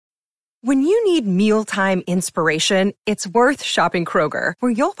When you need mealtime inspiration, it's worth shopping Kroger,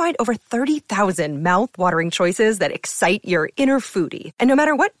 where you'll find over 30,000 mouth-watering choices that excite your inner foodie. And no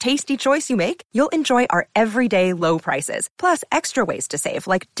matter what tasty choice you make, you'll enjoy our everyday low prices, plus extra ways to save,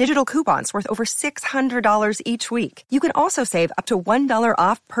 like digital coupons worth over $600 each week. You can also save up to $1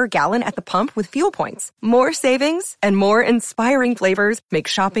 off per gallon at the pump with fuel points. More savings and more inspiring flavors make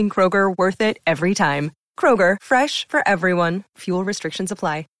shopping Kroger worth it every time. Kroger, fresh for everyone. Fuel restrictions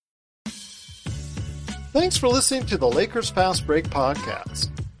apply. Thanks for listening to the Lakers Fast Break podcast,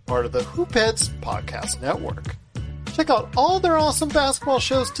 part of the Hoopheads Podcast Network. Check out all their awesome basketball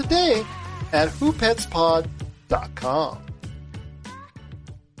shows today at hoopheadspod.com.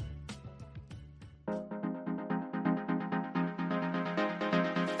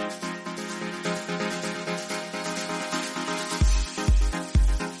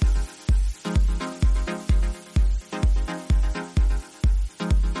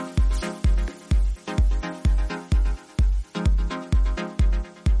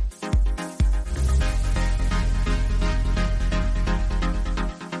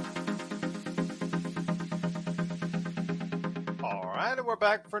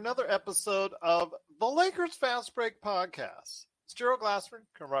 Back for another episode of the Lakers Fast Break podcast. It's Gerald Glassman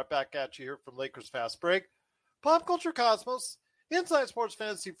coming right back at you here from Lakers Fast Break, Pop Culture Cosmos, Inside Sports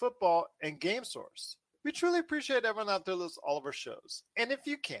Fantasy Football, and Game Source. We truly appreciate everyone out there listening to all of our shows. And if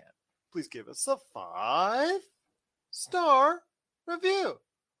you can, please give us a 5-star review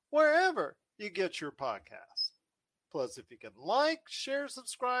wherever you get your podcast. Plus, if you can like, share,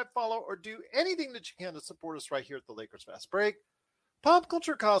 subscribe, follow, or do anything that you can to support us right here at the Lakers Fast Break, Pop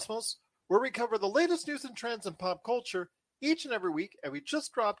Culture Cosmos, where we cover the latest news and trends in pop culture each and every week, and we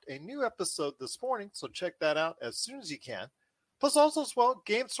just dropped a new episode this morning, so check that out as soon as you can. Plus also as well,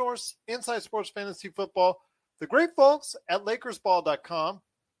 Game Source, Inside Sports Fantasy Football, the great folks at LakersBall.com,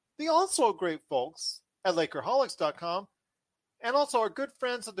 the also great folks at Lakerholics.com, and also our good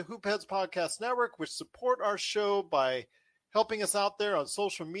friends at the Hoopheads Podcast Network, which support our show by helping us out there on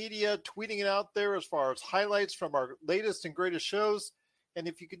social media, tweeting it out there as far as highlights from our latest and greatest shows. And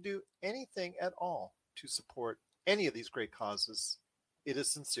if you could do anything at all to support any of these great causes, it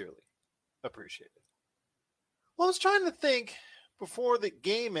is sincerely appreciated. Well, I was trying to think before the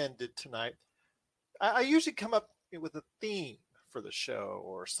game ended tonight. I usually come up with a theme for the show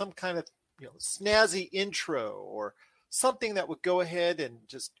or some kind of snazzy intro or something that would go ahead and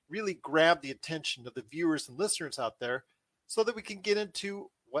just really grab the attention of the viewers and listeners out there, so that we can get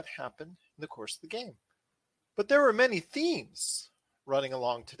into what happened in the course of the game. But there were many themes running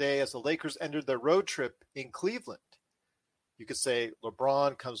along today as the Lakers entered their road trip in Cleveland. You could say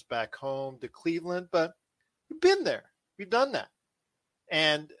LeBron comes back home to Cleveland, but we've been there. We've done that.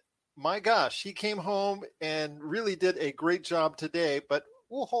 And my gosh, he came home and really did a great job today, but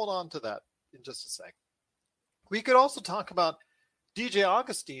we'll hold on to that in just a sec. We could also talk about DJ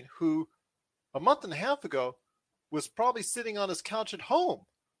Augustine, who a month and a half ago was probably sitting on his couch at home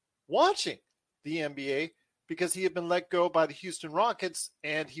watching the NBA because he had been let go by the Houston Rockets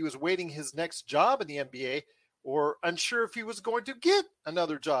and he was waiting his next job in the NBA or unsure if he was going to get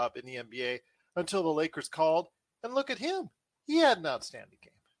another job in the NBA until the Lakers called. And look at him. He had an outstanding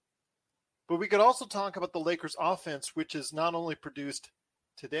game. But we could also talk about the Lakers offense, which is not only produced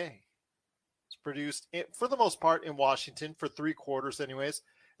today. It's produced, for the most part, in Washington for 3 quarters anyways.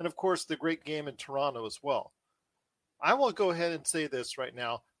 And, of course, the great game in Toronto as well. I will go ahead and say this right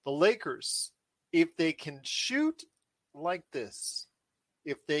now. The Lakers, if they can shoot like this,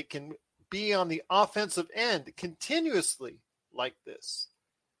 if they can be on the offensive end continuously like this,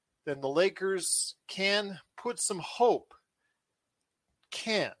 then the Lakers can put some hope.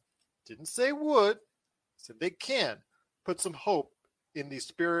 Can. Didn't say would. Said they can put some hope in the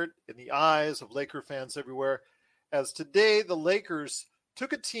spirit, in the eyes of Laker fans everywhere. As today, the Lakers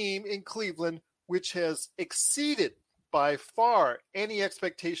took a team in Cleveland which has exceeded by far any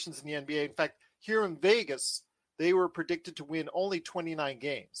expectations in the NBA. In fact, here in Vegas, they were predicted to win only 29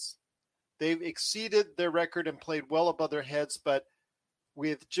 games. They've exceeded their record and played well above their heads, but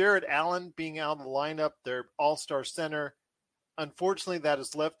with Jared Allen being out of the lineup, their all-star center, unfortunately that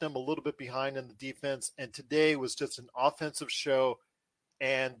has left them a little bit behind in the defense, and today was just an offensive show,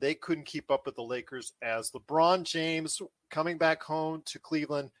 and they couldn't keep up with the Lakers as LeBron James coming back home to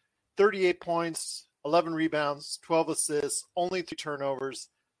Cleveland, 38 points, 11 rebounds, 12 assists, only 3 turnovers.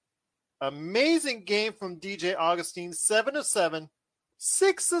 Amazing game from DJ Augustine, 7 of 7,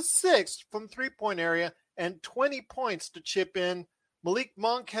 6 of 6 from three-point area, and 20 points to chip in. Malik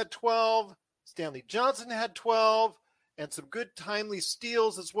Monk had 12, Stanley Johnson had 12, and some good timely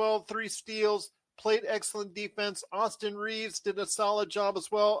steals as well, 3 steals, played excellent defense. Austin Reeves did a solid job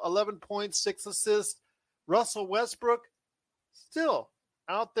as well. 11 points, 6 assists. Russell Westbrook still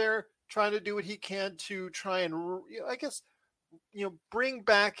out there trying to do what he can to try and, bring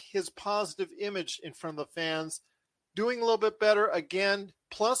back his positive image in front of the fans. Doing a little bit better again.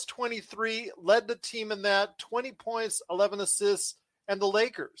 Plus 23, led the team in that. 20 points, 11 assists. And the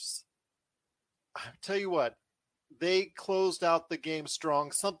Lakers, I tell you what, they closed out the game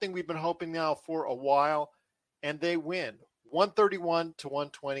strong, something we've been hoping now for a while, and they win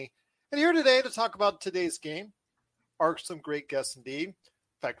 131-120. And here today to talk about today's game are some great guests indeed. In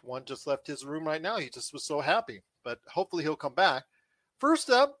fact, one just left his room right now. He just was so happy, but hopefully he'll come back. First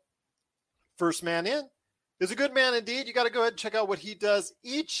up, first man in, is a good man indeed. You got to go ahead and check out what he does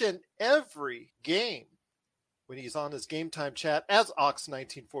each and every game when he's on his Game Time chat as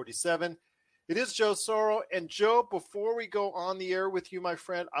Ox1947. It is Joe Soro. And Joe, before we go on the air with you, my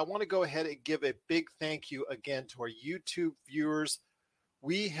friend, I want to go ahead and give a big thank you again to our YouTube viewers.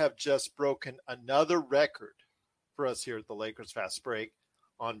 We have just broken another record for us here at the Lakers Fast Break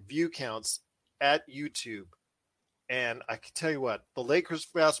on view counts at YouTube. And I can tell you what, the Lakers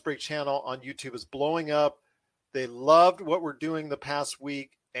Fast Break channel on YouTube is blowing up. They loved what we're doing the past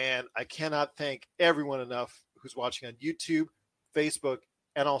week. And I cannot thank everyone enough who's watching on YouTube, Facebook,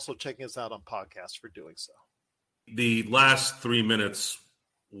 and also checking us out on podcasts for doing so. The last 3 minutes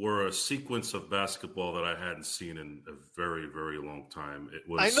were a sequence of basketball that I hadn't seen in a very, very long time. It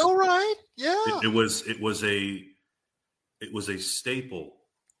was, I know, right? Yeah. It was a staple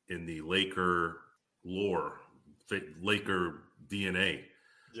in the Laker lore, Laker DNA,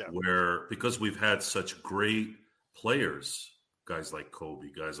 where because we've had such great players, guys like Kobe,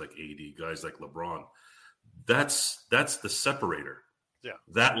 guys like AD, guys like LeBron, that's the separator. Yeah.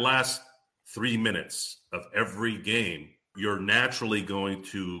 That last 3 minutes of every game, you're naturally going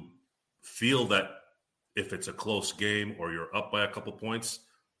to feel that if it's a close game or you're up by a couple points,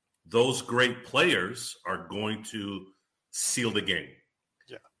 those great players are going to seal the game.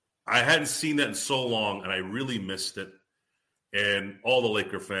 Yeah. I hadn't seen that in so long, and I really missed it. And all the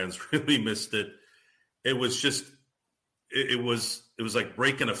Laker fans really missed it. It was just, it was like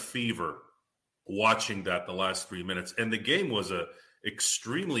breaking a fever watching that the last 3 minutes. And the game was a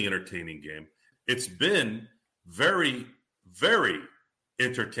extremely entertaining game. It's been very, very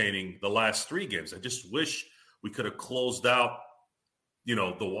entertaining the last 3 games. I just wish we could have closed out,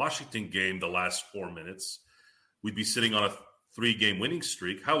 the Washington game the last 4 minutes. We'd be sitting on a 3-game winning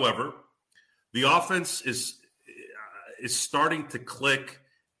streak. However, the offense is starting to click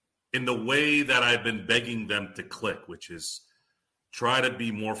in the way that I've been begging them to click, which is try to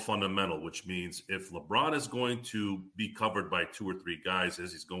be more fundamental, which means if LeBron is going to be covered by 2 or 3 guys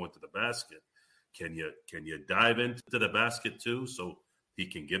as he's going to the basket, can you dive into the basket too so he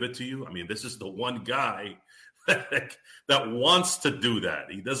can give it to you? I mean, this is the one guy that wants to do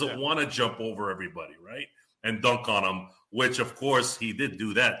that. He doesn't want to jump over everybody, right? And dunk on him, which, of course, he did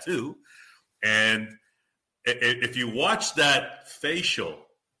do that too. And if you watch that facial,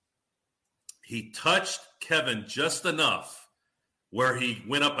 he touched Kevin just enough where he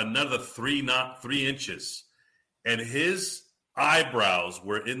went up another 3 inches, and his eyebrows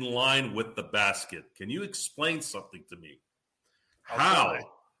were in line with the basket. Can you explain something to me? How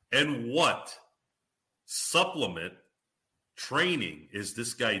and what supplement training is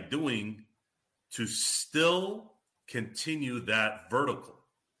this guy doing to still continue that vertical?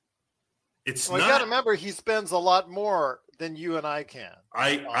 It's you got to remember, he spends a lot more than you and I can.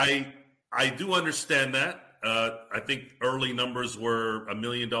 I do understand that. I think early numbers were $1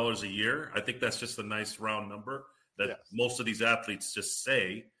 million a year. I think that's just a nice round number that most of these athletes just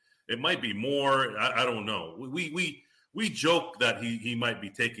say. It might be more. I don't know. We joke that he might be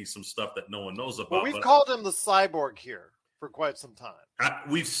taking some stuff that no one knows about. Well, we've called him the cyborg here for quite some time.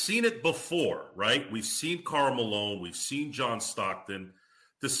 We've seen it before, right? We've seen Karl Malone. We've seen John Stockton.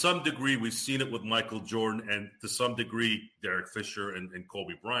 To some degree, we've seen it with Michael Jordan, and to some degree, Derek Fisher and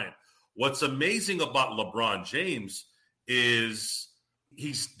Kobe Bryant. What's amazing about LeBron James is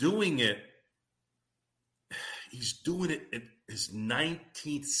he's doing it in his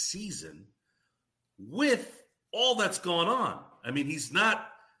 19th season with all that's going on. I mean, he's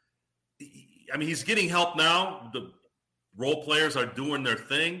getting help now. The role players are doing their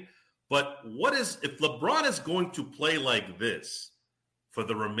thing. But if LeBron is going to play like this for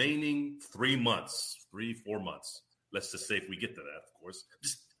the remaining 4 months, let's just say if we get to that, of course,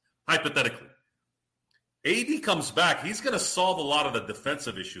 just hypothetically, AD comes back, he's going to solve a lot of the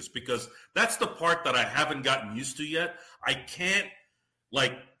defensive issues because that's the part that I haven't gotten used to yet. I can't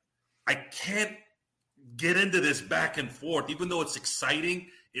get into this back and forth. Even though it's exciting,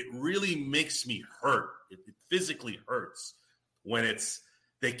 it really makes me hurt. It physically hurts when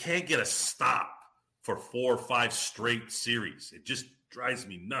they can't get a stop for 4 or 5 straight series. It just drives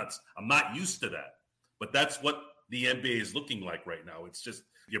me nuts. I'm not used to that. But that's what the NBA is looking like right now. It's just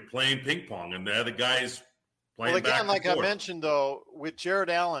you're playing ping pong, and the other guy's playing back and like forth. I mentioned, though, with Jared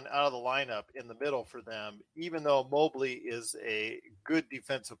Allen out of the lineup in the middle for them, even though Mobley is a good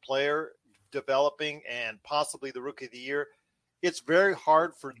defensive player, developing and possibly the rookie of the year, it's very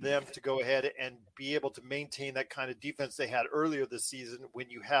hard for them to go ahead and be able to maintain that kind of defense they had earlier this season when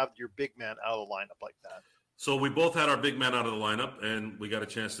you have your big man out of the lineup like that. So we both had our big man out of the lineup, and we got a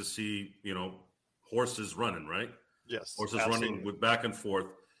chance to see, horses running, right? Yes. Horses absolutely. running with back and forth.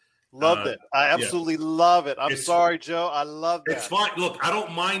 Loved it. I absolutely love it. I'm sorry, Joe. I love that. It's fine. Look, I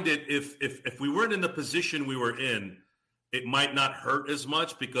don't mind it if we weren't in the position we were in, it might not hurt as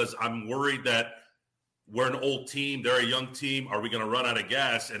much because I'm worried that we're an old team, they're a young team. Are we going to run out of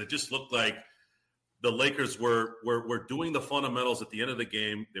gas? And it just looked like the Lakers were doing the fundamentals at the end of the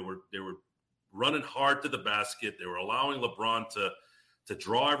game. They were running hard to the basket. They were allowing LeBron to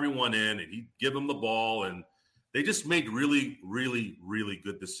draw everyone in, and he'd give them the ball. And they just made really, really, really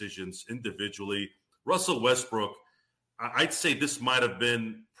good decisions individually. Russell Westbrook, I'd say this might have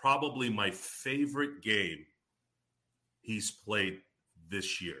been probably my favorite game he's played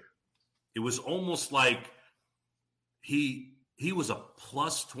this year. It was almost like he was a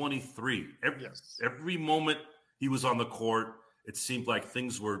plus 23. Every moment he was on the court, it seemed like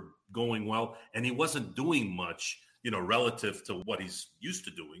things were going well, and he wasn't doing much, relative to what he's used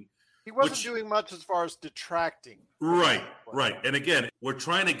to doing. He wasn't doing much as far as detracting. Right. And again, we're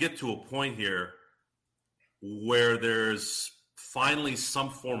trying to get to a point here where there's finally some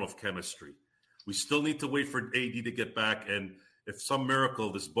form of chemistry. We still need to wait for AD to get back, and if some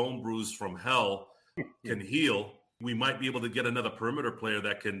miracle, this bone bruise from hell can heal, we might be able to get another perimeter player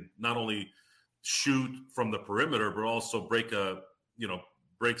that can not only shoot from the perimeter, but also break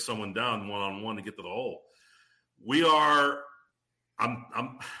someone down one-on-one to get to the hole.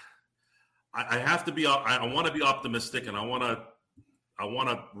 I have to be, I want to be optimistic, and I want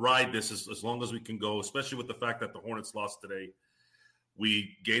to ride this as long as we can go, especially with the fact that the Hornets lost today.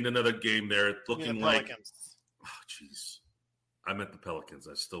 We gained another game there. It's looking like, jeez. I meant the Pelicans.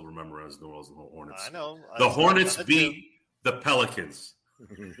 I still remember as New Orleans Hornets. I know. The Hornets beat the Pelicans.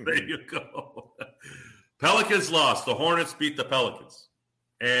 There you go. Pelicans lost. The Hornets beat the Pelicans.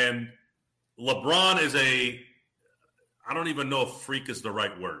 And LeBron is I don't even know if freak is the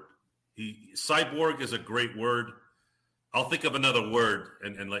right word. Cyborg is a great word. I'll think of another word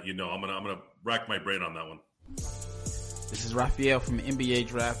and let you know. I'm gonna rack my brain on that one. This is Raphael from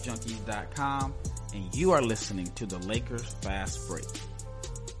NBADraftJunkies.com, and you are listening to the Lakers Fast Break.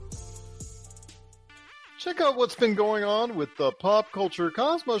 Check out what's been going on with the Pop Culture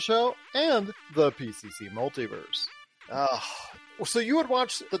Cosmos Show and the PCC Multiverse. So you would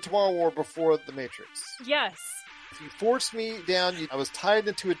watch the Tomorrow War before The Matrix? Yes. If you forced me down, I was tied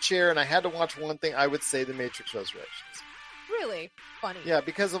into a chair and I had to watch one thing, I would say The Matrix Resurrections. Really? Funny. Yeah,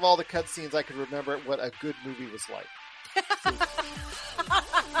 because of all the cutscenes, I could remember what a good movie was like.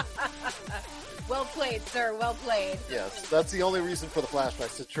 Well played, sir. Well played. Yes, that's the only reason for the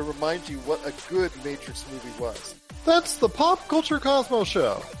flashbacks, to remind you what a good Matrix movie was. That's the Pop Culture Cosmos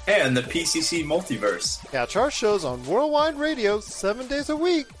Show. And the PCC Multiverse. Catch our shows on Worldwide Radio 7 days a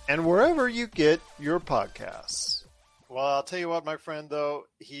week and wherever you get your podcasts. Well, I'll tell you what, my friend, though,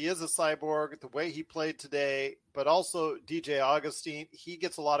 he is a cyborg, the way he played today, but also DJ Augustine, he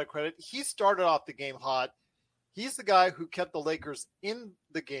gets a lot of credit. He started off the game hot. He's the guy who kept the Lakers in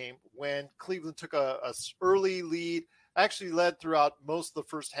the game when Cleveland took a early lead, actually led throughout most of the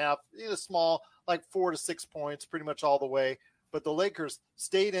first half, small, like 4 to 6 points, pretty much all the way. But the Lakers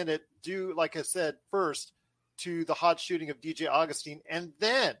stayed in it due, like I said, first to the hot shooting of DJ Augustine. And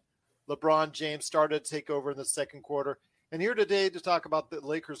then LeBron James started to take over in the second quarter. And here today to talk about the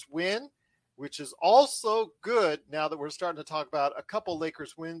Lakers win, which is also good now that we're starting to talk about a couple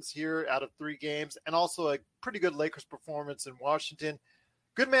Lakers wins here out of 3 games and also a pretty good Lakers performance in Washington.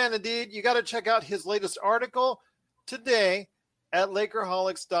 Good man indeed. You got to check out his latest article today at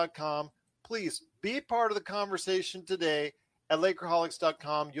Lakerholics.com. Please be part of the conversation today at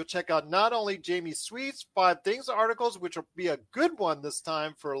Lakerholics.com. You'll check out not only Jamie Sweet's 5 Things articles, which will be a good one this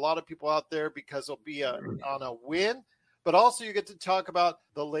time for a lot of people out there because it'll be on a win, but also you get to talk about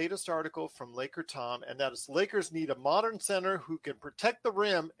the latest article from Laker Tom, and that is Lakers need a modern center who can protect the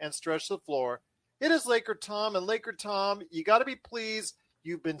rim and stretch the floor. It is Laker Tom, and Laker Tom, you got to be pleased.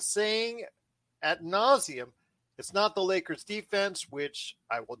 You've been saying ad nauseum, it's not the Lakers defense, which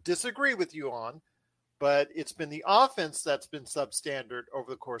I will disagree with you on, but it's been the offense that's been substandard over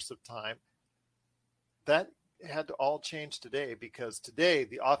the course of time. That had to all change today, because today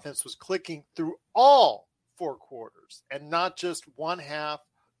the offense was clicking through all 4 quarters and not just one half,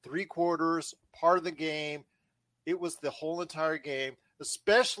 3 quarters, part of the game. It was the whole entire game,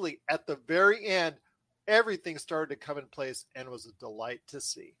 especially at the very end. Everything started to come in place and was a delight to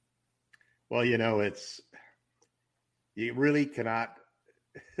see. Well, you really cannot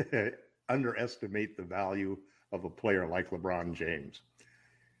underestimate the value of a player like LeBron James,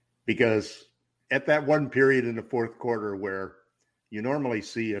 because at that one period in the fourth quarter where you normally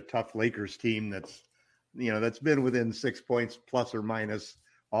see a tough Lakers team that's been within 6 points plus or minus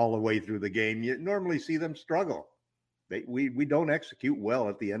all the way through the game, you normally see them struggle. We don't execute well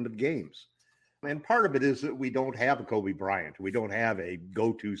at the end of games. And part of it is that we don't have a Kobe Bryant. We don't have a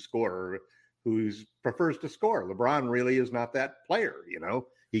go-to scorer who prefers to score. LeBron really is not that player,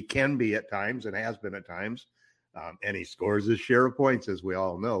 He can be at times and has been at times, and he scores his share of points, as we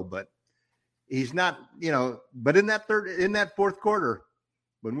all know. But he's not, But in that fourth quarter,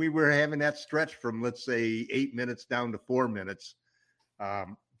 when we were having that stretch from, let's say, 8 minutes down to 4 minutes,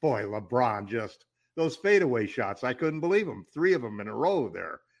 boy, LeBron just those fadeaway shots. I couldn't believe them. 3 of them in a row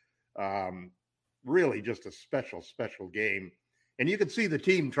there. Really just a special, special game. And you could see the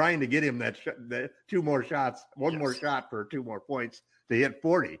team trying to get him the 2 more shots, one more shot for 2 more points to hit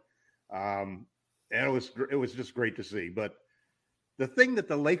 40. And it was just great to see. But the thing that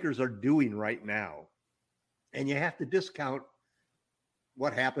the Lakers are doing right now, and you have to discount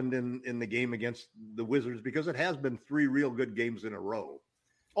what happened in the game against the Wizards, because it has been 3 real good games in a row.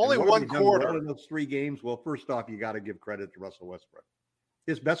 Only one quarter. Well in those 3 games. Well, first off, you got to give credit to Russell Westbrook.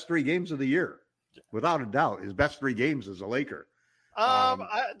 His best 3 games of the year, without a doubt. His best 3 games as a Laker. I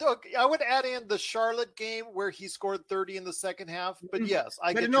would add in the Charlotte game where he scored 30 in the second half. But yes,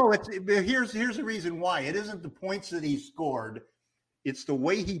 here's the reason why. It isn't the points that he scored. It's the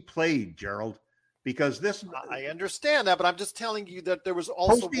way he played, Gerald. Because I understand that, but I'm just telling you that there was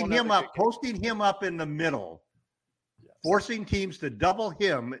also posting him up in the middle, forcing teams to double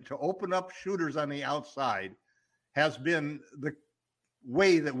him to open up shooters on the outside has been the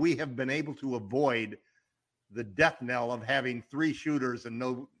way that we have been able to avoid the death knell of having 3 shooters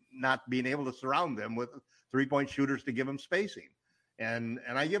and not being able to surround them with 3-point shooters to give them spacing. And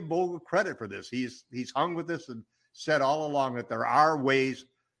I give Bo credit for this. He's hung with this and said all along that there are ways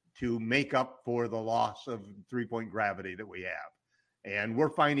to make up for the loss of 3-point gravity that we have. And we're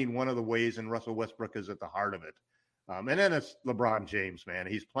finding one of the ways, and Russell Westbrook is at the heart of it. And then it's LeBron James, man.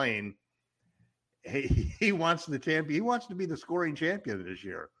 He's playing. He wants the champion. He wants to be the scoring champion this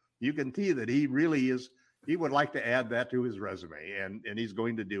year. You can see that he really is. He would like to add that to his resume, and he's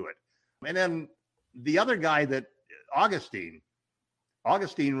going to do it. And then the other guy that Augustine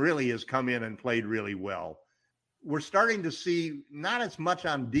really has come in and played really well. We're starting to see not as much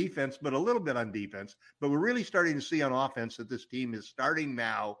on defense, but a little bit on defense. But we're really starting to see on offense that this team is starting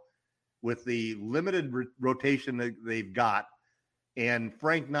now with the limited rotation that they've got, and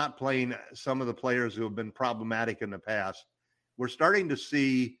Frank not playing some of the players who have been problematic in the past. We're starting to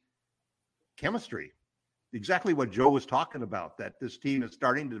see chemistry, exactly what Joe was talking about, that this team is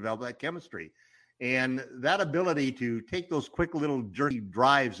starting to develop that chemistry. And that ability to take those quick little jerky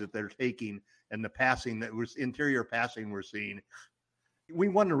drives that they're taking and the passing that was interior passing we're seeing. We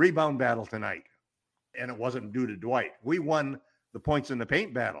won the rebound battle tonight, and it wasn't due to Dwight. We won the points in the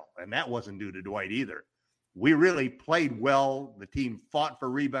paint battle, and that wasn't due to Dwight either. We really played well. The team fought for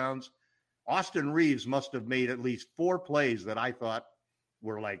rebounds. Austin Reeves must have made at least 4 plays that I thought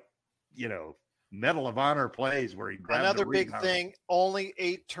were like, Medal of Honor plays where he grabbed another big thing, only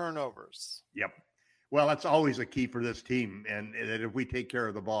 8 turnovers. Yep. Well, that's always a key for this team. And if we take care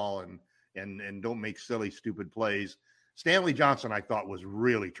of the ball and don't make silly, stupid plays. Stanley Johnson, I thought, was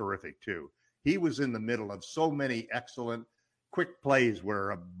really terrific too. He was in the middle of so many excellent quick plays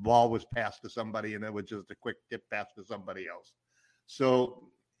where a ball was passed to somebody and it was just a quick tip pass to somebody else. So,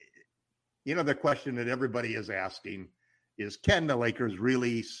 the question that everybody is asking is, can the Lakers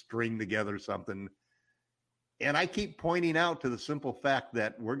really string together something? And I keep pointing out to the simple fact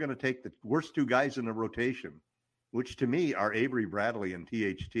that we're going to take the worst 2 guys in the rotation, which to me are Avery Bradley and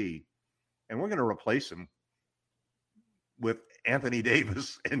THT, and we're going to replace them with Anthony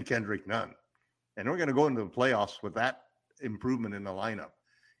Davis and Kendrick Nunn. And we're going to go into the playoffs with that improvement in the lineup.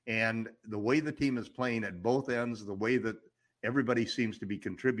 And the way the team is playing at both ends, the way that everybody seems to be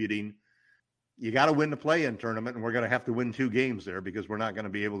contributing, you got to win the play-in tournament, and we're going to have to win 2 games there because we're not going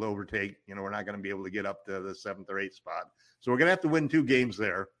to be able to overtake, we're not going to be able to get up to the 7th or 8th spot. So we're going to have to win 2 games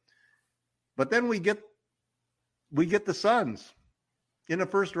there. But then we get the Suns in the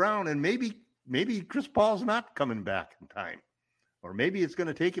first round, and maybe maybe Chris Paul's not coming back in time, or maybe it's going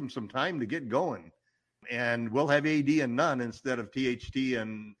to take him some time to get going. And we'll have AD and Nunn instead of THT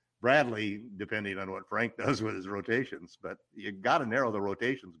and Bradley, depending on what Frank does with his rotations. But you got to narrow the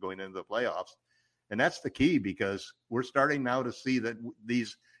rotations going into the playoffs. And that's the key, because we're starting now to see that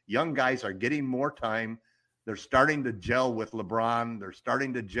these young guys are getting more time. They're starting to gel with LeBron. They're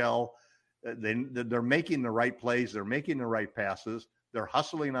starting to gel. They're making the right plays. They're making the right passes. They're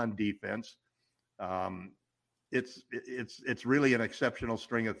hustling on defense. It's really an exceptional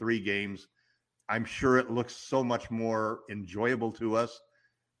string of 3 games. I'm sure it looks so much more enjoyable to us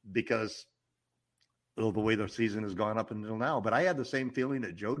because of the way the season has gone up until now. But I had the same feeling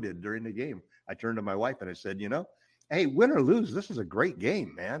that Joe did during the game. I turned to my wife and I said, hey, win or lose, this is a great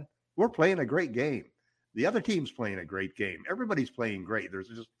game, man. We're playing a great game. The other team's playing a great game. Everybody's playing great.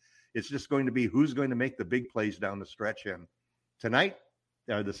 It's just going to be who's going to make the big plays down the stretch. And tonight,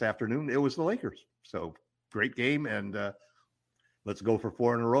 this afternoon, it was the Lakers. So great game. And let's go for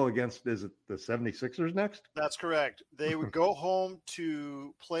 4 in a row against, is it the 76ers next? That's correct. They would go home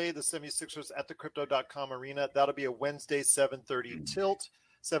to play the 76ers at the Crypto.com Arena. That'll be a Wednesday, 7:30 tilt,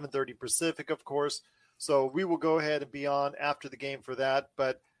 7:30 Pacific, of course. So we will go ahead and be on after the game for that.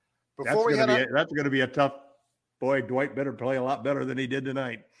 But before that's going to be a tough. Boy, Dwight better play a lot better than he did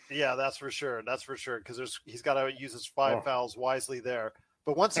tonight. Yeah, that's for sure. That's for sure, because he's got to use his 5 fouls wisely there.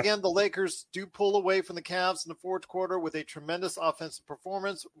 But once again, the Lakers do pull away from the Cavs in the fourth quarter with a tremendous offensive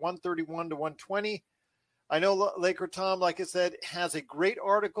performance, 131-120. I know Laker Tom, like I said, has a great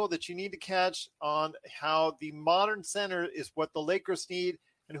article that you need to catch on how the modern center is what the Lakers need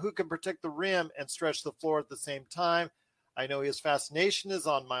and who can protect the rim and stretch the floor at the same time. I know his fascination is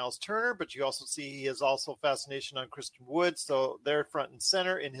on Miles Turner, but you also see he has also fascination on Christian Wood. So they're front and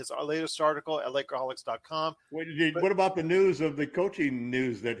center in his latest article at Lakerholics.com. What about the news of the coaching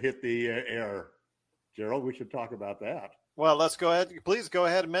news that hit the air, Gerald? We should talk about that. Well, let's go ahead. Please go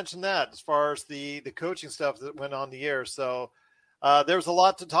ahead and mention that as far as the coaching stuff that went on the air. So there's a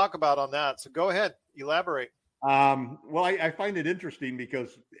lot to talk about on that. So go ahead, elaborate. Well, I find it interesting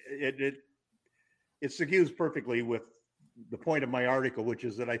because it segues perfectly with the point of my article, which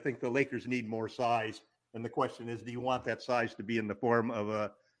is that I think the Lakers need more size. And the question is, do you want that size to be in the form of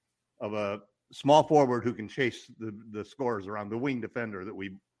a small forward who can chase the scores around, the wing defender that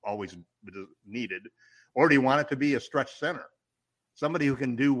we always needed? Or do you want it to be a stretch center? Somebody who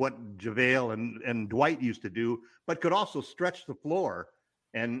can do what JaVale and Dwight used to do, but could also stretch the floor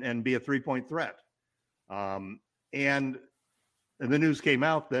and be a 3-point threat. And the news came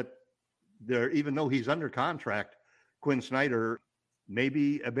out that even though he's under contract, Quinn Snyder may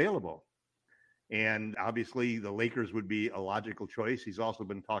be available. And obviously the Lakers would be a logical choice. He's also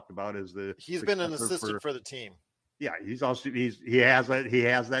been talked about as he's been an assistant for the team. Yeah. He has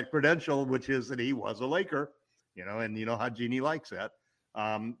that credential, which is that he was a Laker, and you know how Jeannie likes that.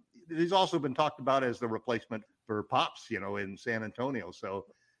 He's also been talked about as the replacement for Pops, in San Antonio. So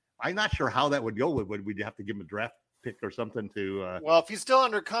I'm not sure how that would go. Would we have to give him a draft pick or something to well, if he's still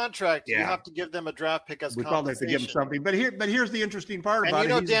under contract, you have to give them a draft pick as we probably have to give him something. But here's the interesting part about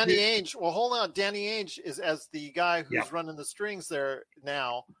it. Danny Ainge. Well, hold on. Danny Ainge is as the guy who's running the strings there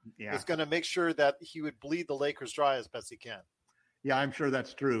now. Yeah. Is going to make sure that he would bleed the Lakers dry as best he can. Yeah, I'm sure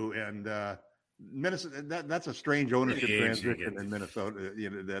that's true. And Minnesota, that's a strange ownership transition in Minnesota.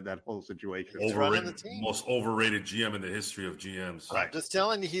 That whole situation. He's running the team. Most overrated GM in the history of GMs. Right. I'm just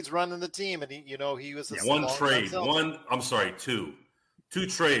telling you, he's running the team, and he was two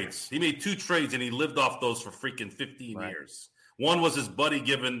trades. He made 2 trades, and he lived off those for freaking 15 years. One was his buddy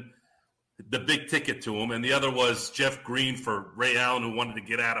giving the big ticket to him, and the other was Jeff Green for Ray Allen, who wanted to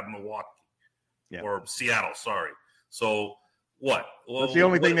get out of Milwaukee or Seattle. Sorry. So. What? Well, that's the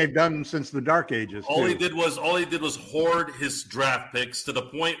only thing they've done since the dark ages. All he did was hoard his draft picks to the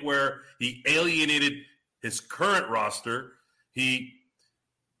point where he alienated his current roster. He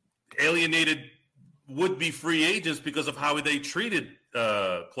alienated would-be free agents because of how they treated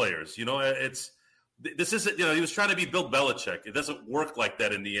players. This isn't. He was trying to be Bill Belichick. It doesn't work like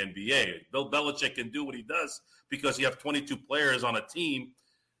that in the NBA. Bill Belichick can do what he does because you have 22 players on a team.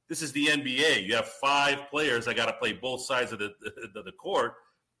 This is the NBA. You have 5 players that got to play both sides of the court.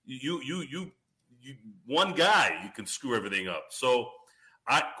 You one guy, you can screw everything up. So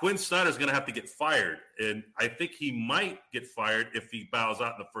Quinn Snyder's going to have to get fired, and I think he might get fired if he bows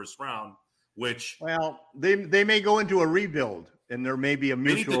out in the first round. They may go into a rebuild, and there may be a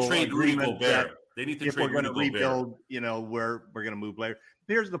mutual agreement that they need to if we're going to rebuild, we're going to move players.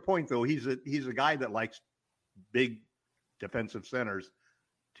 Here's the point, though. He's a guy that likes big defensive centers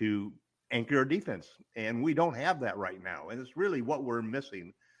to anchor our defense. And we don't have that right now. And it's really what we're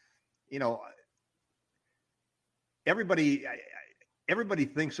missing. everybody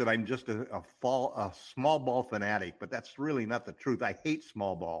thinks that I'm just a small ball fanatic, but that's really not the truth. I hate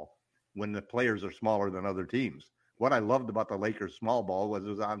small ball when the players are smaller than other teams. What I loved about the Lakers small ball was it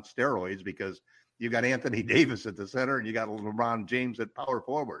was on steroids because you got Anthony Davis at the center and you got LeBron James at power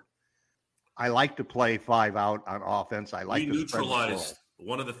forward. I like to play 5 out on offense. I like to neutralize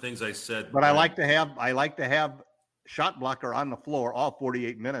one of the things I said. But I like to have shot blocker on the floor all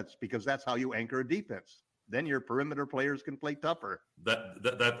 48 minutes because that's how you anchor a defense. Then your perimeter players can play tougher.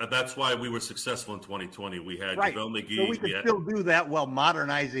 That's why we were successful in 2020. We had right. JaVale McGee. So we could still do that while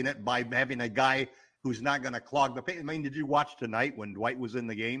modernizing it by having a guy who's not going to clog the paint. I mean, did you watch tonight when Dwight was in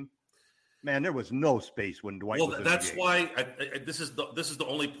the game? Man, there was no space when Dwight was in the game. Well, that's why this is the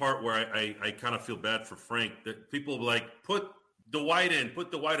only part where I kind of feel bad for Frank. That people like put Dwight in.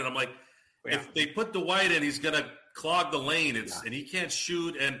 I'm like, if they put Dwight in, he's going to clog the lane. And he can't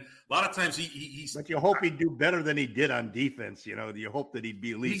shoot. And a lot of times he's. But you hope he'd do better than he did on defense. You hope that he'd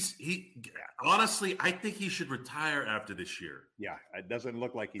be elite. Honestly, I think he should retire after this year. Yeah, it doesn't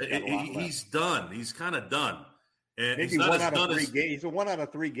look like he's got a lot left. He's done. He's kind of done. And maybe he's a 1 out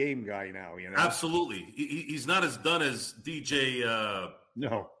of 3 game guy now. Absolutely, he's not as done as DJ.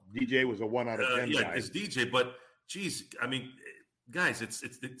 No, DJ was a 1 out of 10 guy. It's DJ, but geez, I mean, guys, it's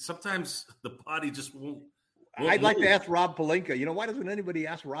sometimes the body just won't. I'd like to ask Rob Pelinka. Why doesn't anybody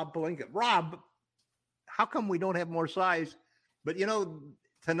ask Rob Pelinka? Rob, how come we don't have more size? But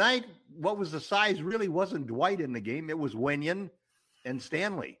tonight, what was the size really wasn't Dwight in the game. It was Wenyen and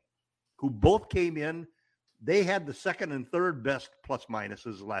Stanley, who both came in. They had the second and third best plus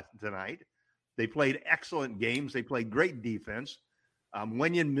minuses tonight. They played excellent games. They played great defense.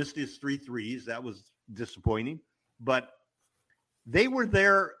 Wenyen missed his 3 threes. That was disappointing. But they were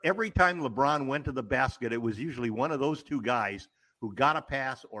there every time LeBron went to the basket. It was usually one of those 2 guys who got a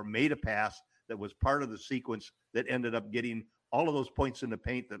pass or made a pass that was part of the sequence that ended up getting all of those points in the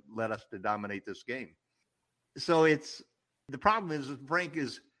paint that led us to dominate this game. So the problem is Frank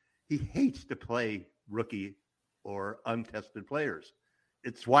he hates to play rookie or untested players.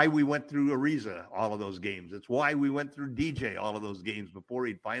 It's why we went through Ariza all of those games. It's why we went through DJ all of those games before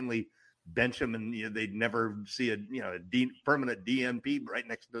he'd finally bench him and they'd never see a permanent DNP right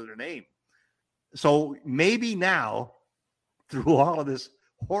next to their name. So maybe now, through all of this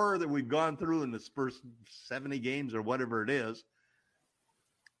horror that we've gone through in this first 70 games or whatever it is,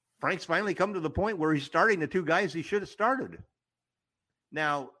 Frank's finally come to the point where he's starting the 2 guys he should have started.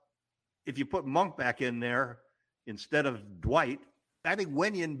 Now, if you put Monk back in there instead of Dwight, I think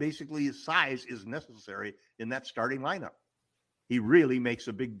Wenyen basically his size is necessary in that starting lineup. He really makes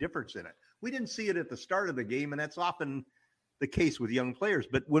a big difference in it. We didn't see it at the start of the game, and that's often the case with young players.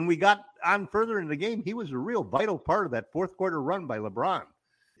 But when we got on further in the game, he was a real vital part of that fourth quarter run by LeBron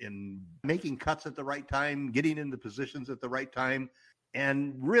in making cuts at the right time, getting into positions at the right time,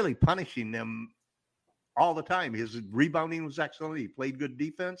 and really punishing them all the time. His rebounding was excellent. He played good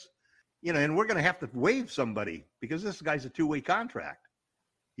defense. And we're going to have to waive somebody because this guy's a 2-way contract.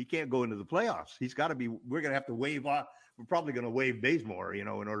 He can't go into the playoffs. We're going to have to waive off. We're probably going to waive Bazemore, in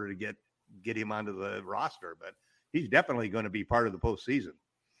order to get him onto the roster, but he's definitely going to be part of the postseason.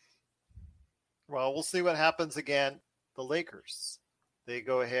 Well, we'll see what happens again. The Lakers, they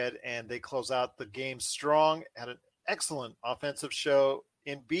go ahead and they close out the game strong, had an excellent offensive show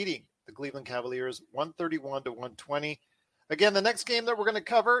in beating the Cleveland Cavaliers 131-120. Again, the next game that we're going to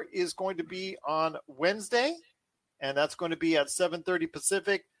cover is going to be on Wednesday, and that's going to be at 7:30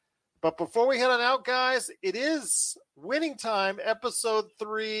 Pacific. But before we head on out, guys, it is Winning Time, episode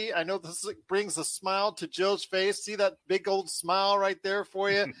 3. I know this brings a smile to Joe's face. See that big old smile right there for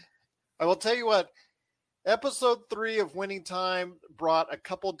you? I will tell you what, episode 3 of Winning Time brought a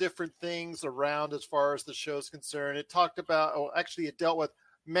couple different things around as far as the show's concerned. It talked about, it dealt with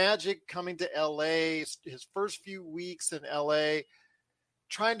Magic coming to LA, his first few weeks in LA,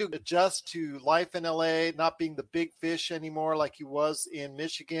 trying to adjust to life in LA, not being the big fish anymore like he was in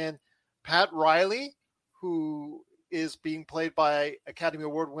Michigan. Pat Riley, who is being played by Academy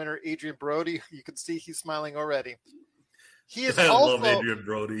Award winner Adrian Brody. You can see he's smiling already. I love Adrian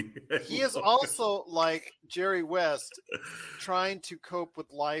Brody. He is also like Jerry West, trying to cope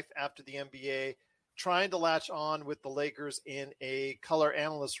with life after the NBA, trying to latch on with the Lakers in a color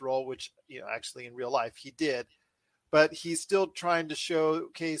analyst role, which, actually in real life he did. But he's still trying to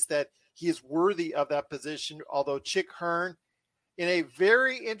showcase that he is worthy of that position, although Chick Hearn, in a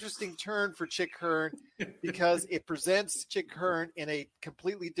very interesting turn for Chick Hearn, because it presents Chick Hearn in a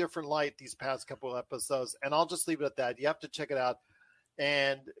completely different light these past couple of episodes. And I'll just leave it at that. You have to check it out.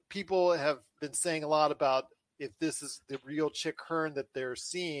 And people have been saying a lot about if this is the real Chick Hearn that they're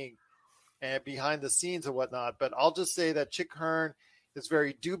seeing. and behind the scenes and whatnot. But I'll just say that Chick Hearn is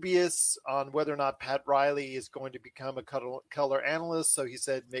very dubious on whether or not Pat Riley is going to become a color analyst. So he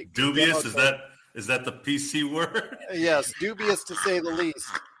said, "Make dubious." Is that the PC word? Yes, dubious to say the least.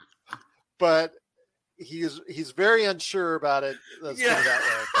 But he's very unsure about it. Let's put it that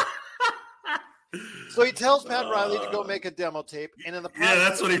way. So he tells Pat Riley to go make a demo tape, and in the process,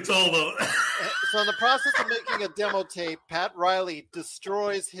 that's what he told him. So in the process of making a demo tape, Pat Riley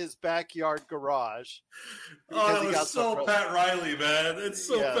destroys his backyard garage. Oh, it was so Pat Riley, man. It's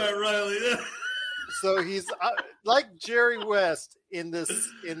so Pat Riley. So he's like Jerry West in this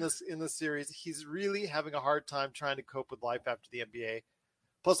series. He's really having a hard time trying to cope with life after the NBA.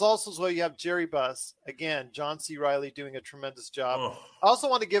 Plus, also, so you have Jerry Buss. Again, John C. Reilly doing a tremendous job. Oh. I also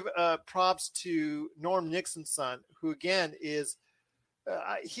want to give props to Norm Nixon's son, who, again, is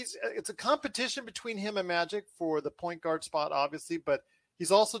it's a competition between him and Magic for the point guard spot, obviously, but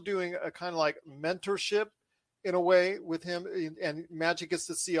he's also doing a kind of like mentorship in a way with him, and Magic gets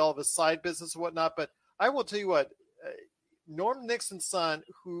to see all of his side business and whatnot. But I will tell you what, Norm Nixon's son,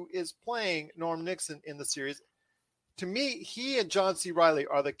 who is playing Norm Nixon in the series, to me, he and John C. Reilly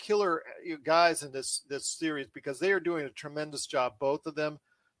are the killer guys in this series because they are doing a tremendous job, both of them.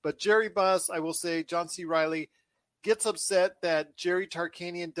 But Jerry Buss, I will say, John C. Reilly gets upset that Jerry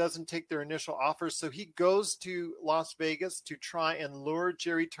Tarkanian doesn't take their initial offers. So he goes to Las Vegas to try and lure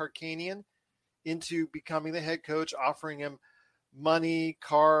Jerry Tarkanian into becoming the head coach, offering him money,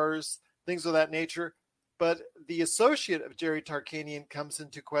 cars, things of that nature. But the associate of Jerry Tarkanian comes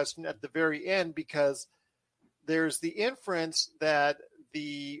into question at the very end because there's the inference that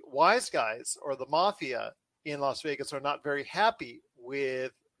the wise guys or the mafia in Las Vegas are not very happy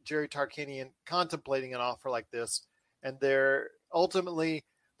with Jerry Tarkanian contemplating an offer like this. And they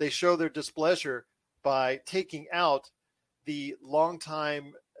show their displeasure by taking out the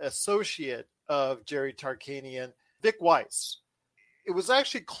longtime associate of Jerry Tarkanian, Vic Weiss. It was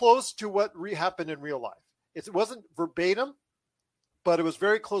actually close to what happened in real life. It wasn't verbatim, but it was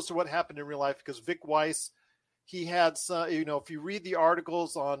very close to what happened in real life because Vic Weiss, he had some, if you read the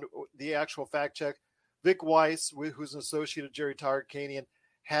articles on the actual fact check, Vic Weiss, who's an associate of Jerry Tarkanian,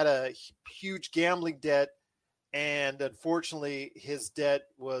 had a huge gambling debt. And unfortunately, his debt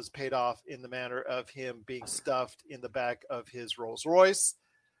was paid off in the manner of him being stuffed in the back of his Rolls Royce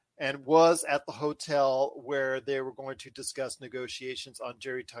and was at the hotel where they were going to discuss negotiations on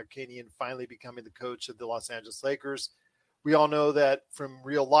Jerry Tarkanian finally becoming the coach of the Los Angeles Lakers. We all know that from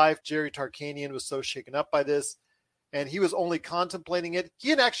real life, Jerry Tarkanian was so shaken up by this, and he was only contemplating it. He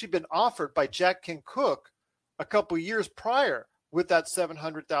had actually been offered by Jack Kent Cooke a couple years prior with that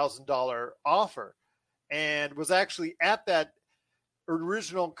 $700,000 offer, and was actually at that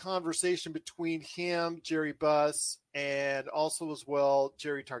original conversation between him, Jerry Buss, and also as well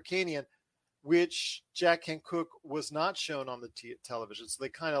Jerry Tarkanian, which Jack Kent Cooke was not shown on the television. So they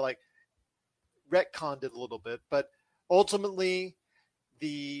kind of like retconned it a little bit, but ultimately,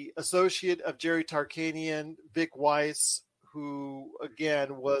 the associate of Jerry Tarkanian, Vic Weiss, who,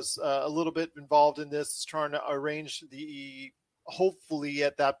 again, was a little bit involved in this, is trying to arrange hopefully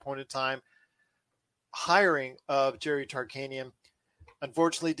at that point in time, hiring of Jerry Tarkanian.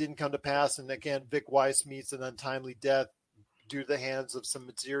 Unfortunately, didn't come to pass. And again, Vic Weiss meets an untimely death due to the hands of some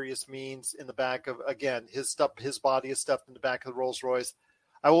mysterious means in the back of, again, his body is stuffed in the back of the Rolls Royce.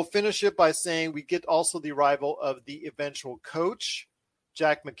 I will finish it by saying we get also the arrival of the eventual coach,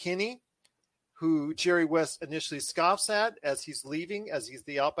 Jack McKinney, who Jerry West initially scoffs at as he's leaving, as he's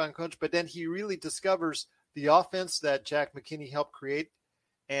the outbound coach, but then he really discovers the offense that Jack McKinney helped create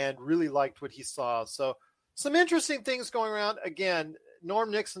and really liked what he saw. So some interesting things going around. Again,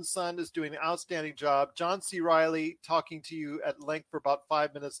 Norm Nixon's son is doing an outstanding job. John C. Reilly talking to you at length for about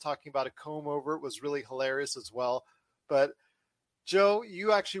 5 minutes, talking about a comb over. It was really hilarious as well. But Joe,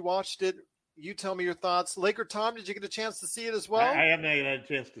 you actually watched it. You tell me your thoughts. Laker Tom, did you get a chance to see it as well? I haven't had a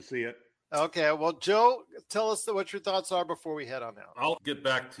chance to see it. Okay. Well, Joe, tell us what your thoughts are before we head on out. I'll get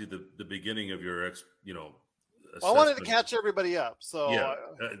back to the beginning of your assessment. I wanted to catch everybody up. So yeah,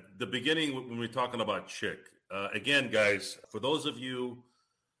 the beginning when we're talking about Chick. Again, guys, for those of you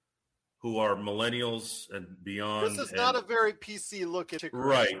who are millennials and beyond, this is not a very PC look at Chick.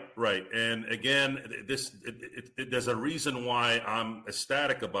 Right. And again, there's a reason why I'm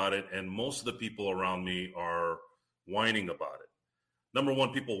ecstatic about it, and most of the people around me are whining about it. Number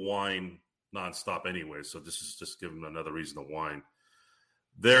one, people whine nonstop anyway, so this is just giving them another reason to whine.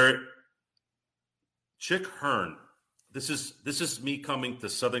 Chick Hearn. This is me coming to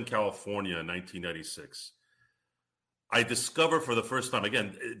Southern California in 1996. I discovered for the first time,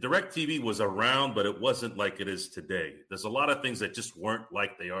 again, DirecTV was around, but it wasn't like it is today. There's a lot of things that just weren't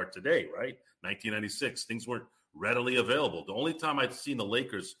like they are today, right? 1996, things weren't readily available. The only time I'd seen the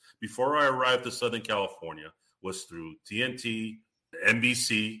Lakers before I arrived to Southern California was through TNT,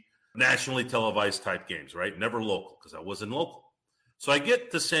 NBC, nationally televised type games, right? Never local, because I wasn't local. So I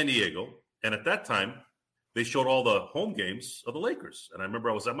get to San Diego, and at that time, they showed all the home games of the Lakers. And I remember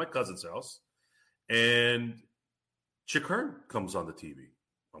I was at my cousin's house, and Chick Hearn comes on the TV.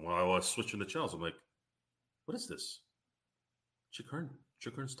 And while I was switching the channels, I'm like, what is this? Chick Hearn.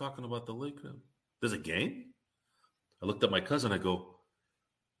 Chick Hearn's talking about the Lakers. There's a game? I looked at my cousin. I go,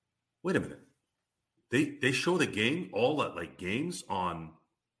 wait a minute. They show the game, all that like games on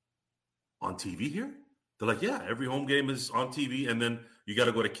TV here? They're like, yeah, every home game is on TV, and then you got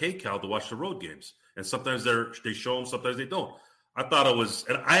to go to KCAL to watch the road games. And sometimes they show them, sometimes they don't. I thought it was,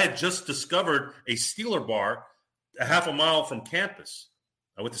 and I had just discovered a Steeler bar a half a mile from campus.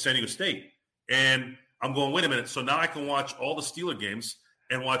 I went to San Diego State, and I'm going, wait a minute. So now I can watch all the Steeler games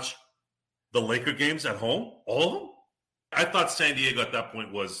and watch the Laker games at home, all of them? I thought San Diego at that point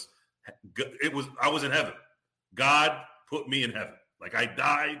I was in heaven. God put me in heaven. Like I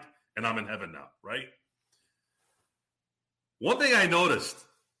died and I'm in heaven now, right? One thing I noticed,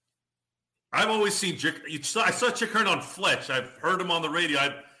 I've always seen I saw Chick Hearn on Fletch. I've heard him on the radio.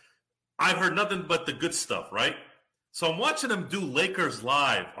 I've heard nothing but the good stuff, right? So I'm watching him do Lakers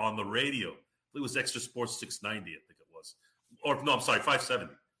Live on the radio. It was Extra Sports 690, I think it was. Or no, I'm sorry,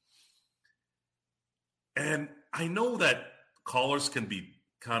 570. And I know that callers can be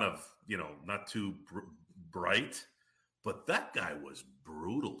kind of, not too bright, but that guy was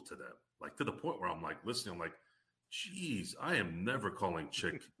brutal to them. Like to the point where I'm like listening, I'm like, geez, I am never calling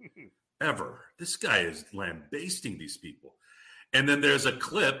Chick ever. This guy is lambasting these people. And then there's a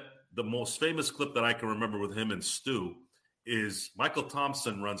clip, the most famous clip that I can remember with him and Stu is Michael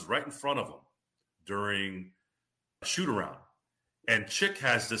Thompson runs right in front of him during a shoot around. And Chick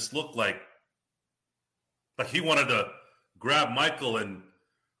has this look like he wanted to grab Michael and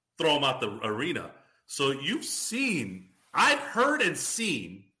throw him out the arena. So I've heard and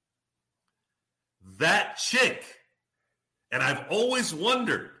seen that Chick. And I've always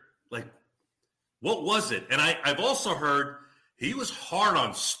wondered, like, what was it? And I've also heard he was hard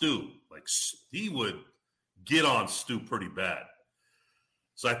on Stu. Like, he would get on Stu pretty bad.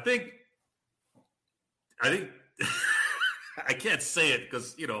 So I think I can't say it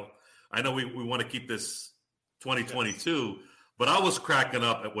because, I know we want to keep this 2022, but I was cracking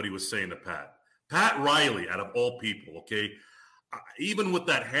up at what he was saying to Pat. Pat Riley, out of all people, okay? Even with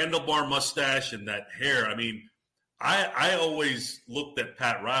that handlebar mustache and that hair, I mean, I always looked at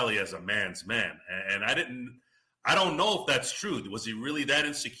Pat Riley as a man's man, and I don't know if that's true. Was he really that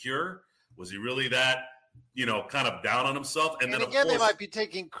insecure? Was he really that, kind of down on himself? And then again, they might be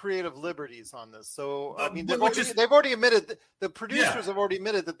taking creative liberties on this. So, I mean, they've already admitted, the producers have already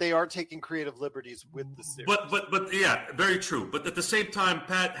admitted that they are taking creative liberties with the series. But yeah, very true. But at the same time,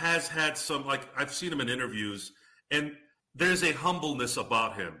 Pat has had some, like, I've seen him in interviews, and there's a humbleness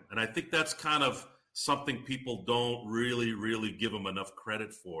about him. And I think that's kind of something people don't really, really give him enough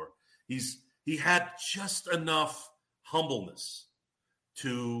credit for. He had just enough humbleness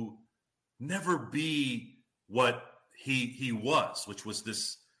to never be what he was, which was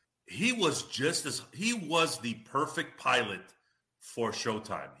this. He was the perfect pilot for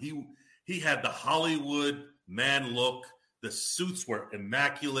Showtime. He had the Hollywood man look. The suits were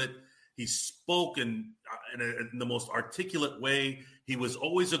immaculate. He spoke in the most articulate way. He was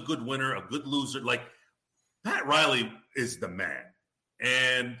always a good winner, a good loser. Like, Pat Riley is the man.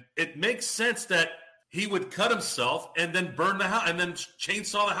 And it makes sense that he would cut himself and then burn the house and then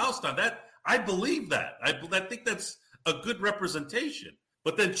chainsaw the house down. I believe that. I think that's a good representation.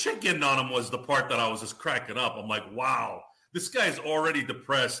 But then Chick getting on him was the part that I was just cracking up. I'm like, wow, this guy's already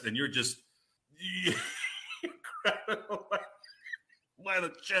depressed, and you're just grabbing him by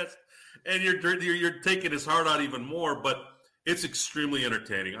the chest, and you're taking his heart out even more. But it's extremely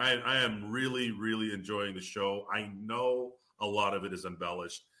entertaining. I am really, really enjoying the show. I know a lot of it is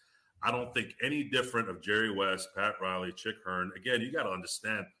embellished. I don't think any different of Jerry West, Pat Riley, Chick Hearn. Again, you got to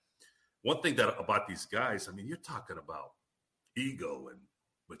understand one thing about these guys. I mean, you're talking about ego and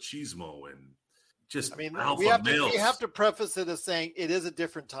machismo and just alpha males. We have to preface it as saying it is a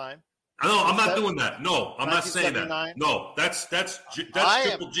different time. No, I'm not doing that. No, I'm not saying that. No, that's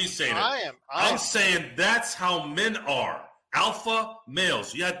Triple G saying it. I'm saying that's how men are. Alpha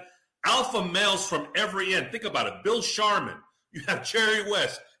males. You had alpha males from every end. Think about it. Bill Sharman. You have Jerry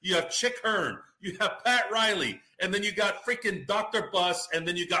West. You have Chick Hearn. You have Pat Riley. And then you got freaking Dr. Buss. And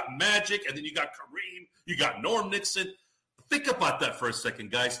then you got Magic. And then you got Kareem. You got Norm Nixon. Think about that for a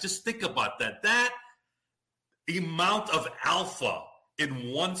second, guys. Just think about that. That amount of alpha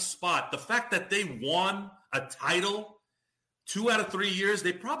in one spot. The fact that they won a title 2 out of 3 years,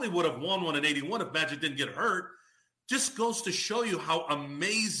 they probably would have won one in 81 if Magic didn't get hurt. Just goes to show you how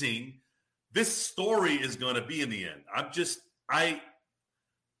amazing this story is going to be in the end.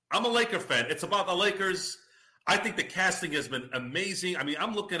 I'm a Laker fan. It's about the Lakers. I think the casting has been amazing. I mean,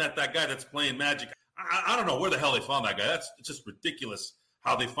 I'm looking at that guy that's playing Magic. I don't know where the hell they found that guy. It's just ridiculous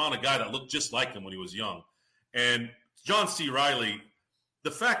how they found a guy that looked just like him when he was young. And John C. Reilly,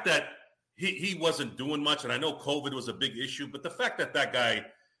 the fact that he wasn't doing much, and I know COVID was a big issue, but the fact that that guy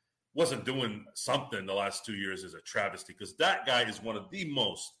wasn't doing something the last 2 years is a travesty, because that guy is one of the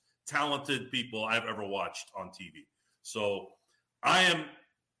most talented people I've ever watched on TV. So I am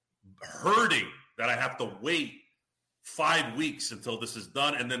hurting that I have to wait 5 weeks until this is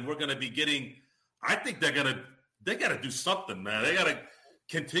done, and then we're going to be getting – I think they got to do something, man. They got to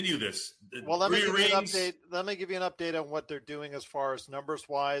continue this. Well, let me give you an update. Let me give you an update on what they're doing as far as numbers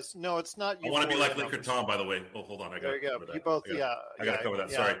wise. No, it's not. I want to be like Laker Tom, by the way. Oh, hold on, there you go. You both, I got to cover that.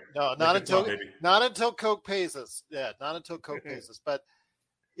 Yeah. Sorry, no, not until Coke pays us. Yeah, not until Coke pays us. But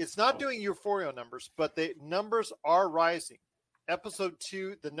it's not doing Euphoria numbers, but the numbers are rising. Episode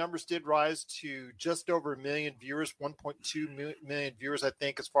 2, the numbers did rise to just over 1 million viewers, 1.2 million viewers, I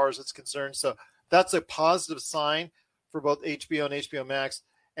think, as far as it's concerned. So that's a positive sign for both HBO and HBO Max,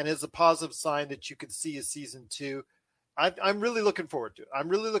 and it's a positive sign that you can see a season 2. I'm really looking forward to it. I'm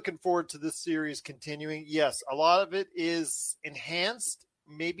really looking forward to this series continuing. Yes, a lot of it is enhanced,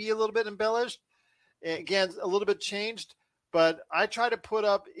 maybe a little bit embellished, again, a little bit changed, but I try to put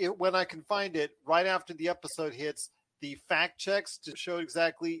up it when I can find it right after the episode hits, the fact checks to show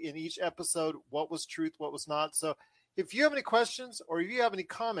exactly in each episode what was truth, what was not. So if you have any questions or if you have any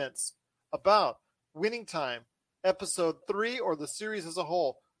comments about Winning Time, episode 3, or the series as a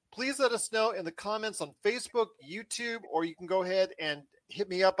whole, please let us know in the comments on Facebook, YouTube, or you can go ahead and hit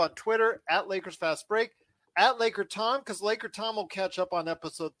me up on Twitter at Lakers Fast Break, at Laker Tom, because Laker Tom will catch up on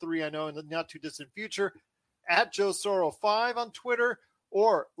episode 3, I know, in the not too distant future, at Joe Soro 5 on Twitter,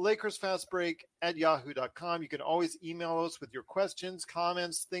 or LakersFastBreak@yahoo.com. You can always email us with your questions,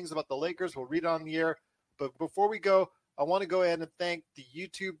 comments, things about the Lakers. We'll read it on the air. But before we go, I want to go ahead and thank the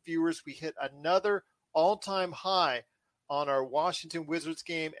YouTube viewers. We hit another all-time high on our Washington Wizards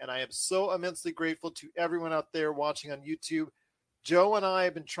game, and I am so immensely grateful to everyone out there watching on YouTube. Joe and I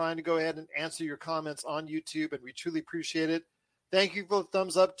have been trying to go ahead and answer your comments on YouTube, and we truly appreciate it. Thank you for the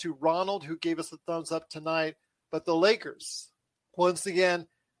thumbs up to Ronald, who gave us the thumbs up tonight. But the Lakers, once again,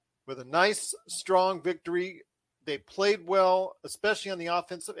 with a nice, strong victory. They played well, especially on the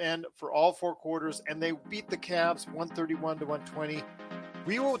offensive end for all 4 quarters, and they beat the Cavs 131-120.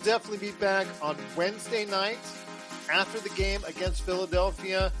 We will definitely be back on Wednesday night after the game against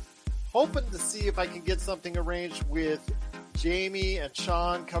Philadelphia, hoping to see if I can get something arranged with Jamie and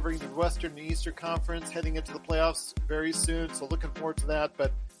Sean covering the Western and Eastern Conference heading into the playoffs very soon, so looking forward to that.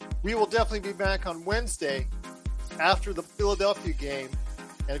 But we will definitely be back on Wednesday after the Philadelphia game.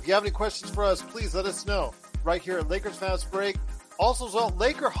 And if you have any questions for us, please let us know right here at Lakers Fast Break. Also, as well,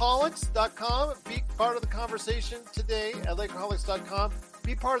 Lakerholics.com. Be part of the conversation today at Lakerholics.com.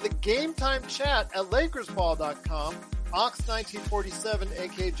 Be part of the Game Time chat at LakersBall.com. Ox1947,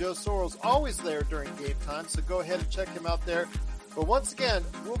 a.k.a. Joe Soros, always there during game time, so go ahead and check him out there. But once again,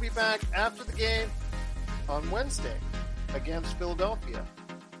 we'll be back after the game on Wednesday against Philadelphia,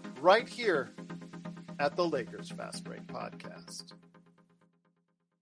 right here at the Lakers Fast Break Podcast.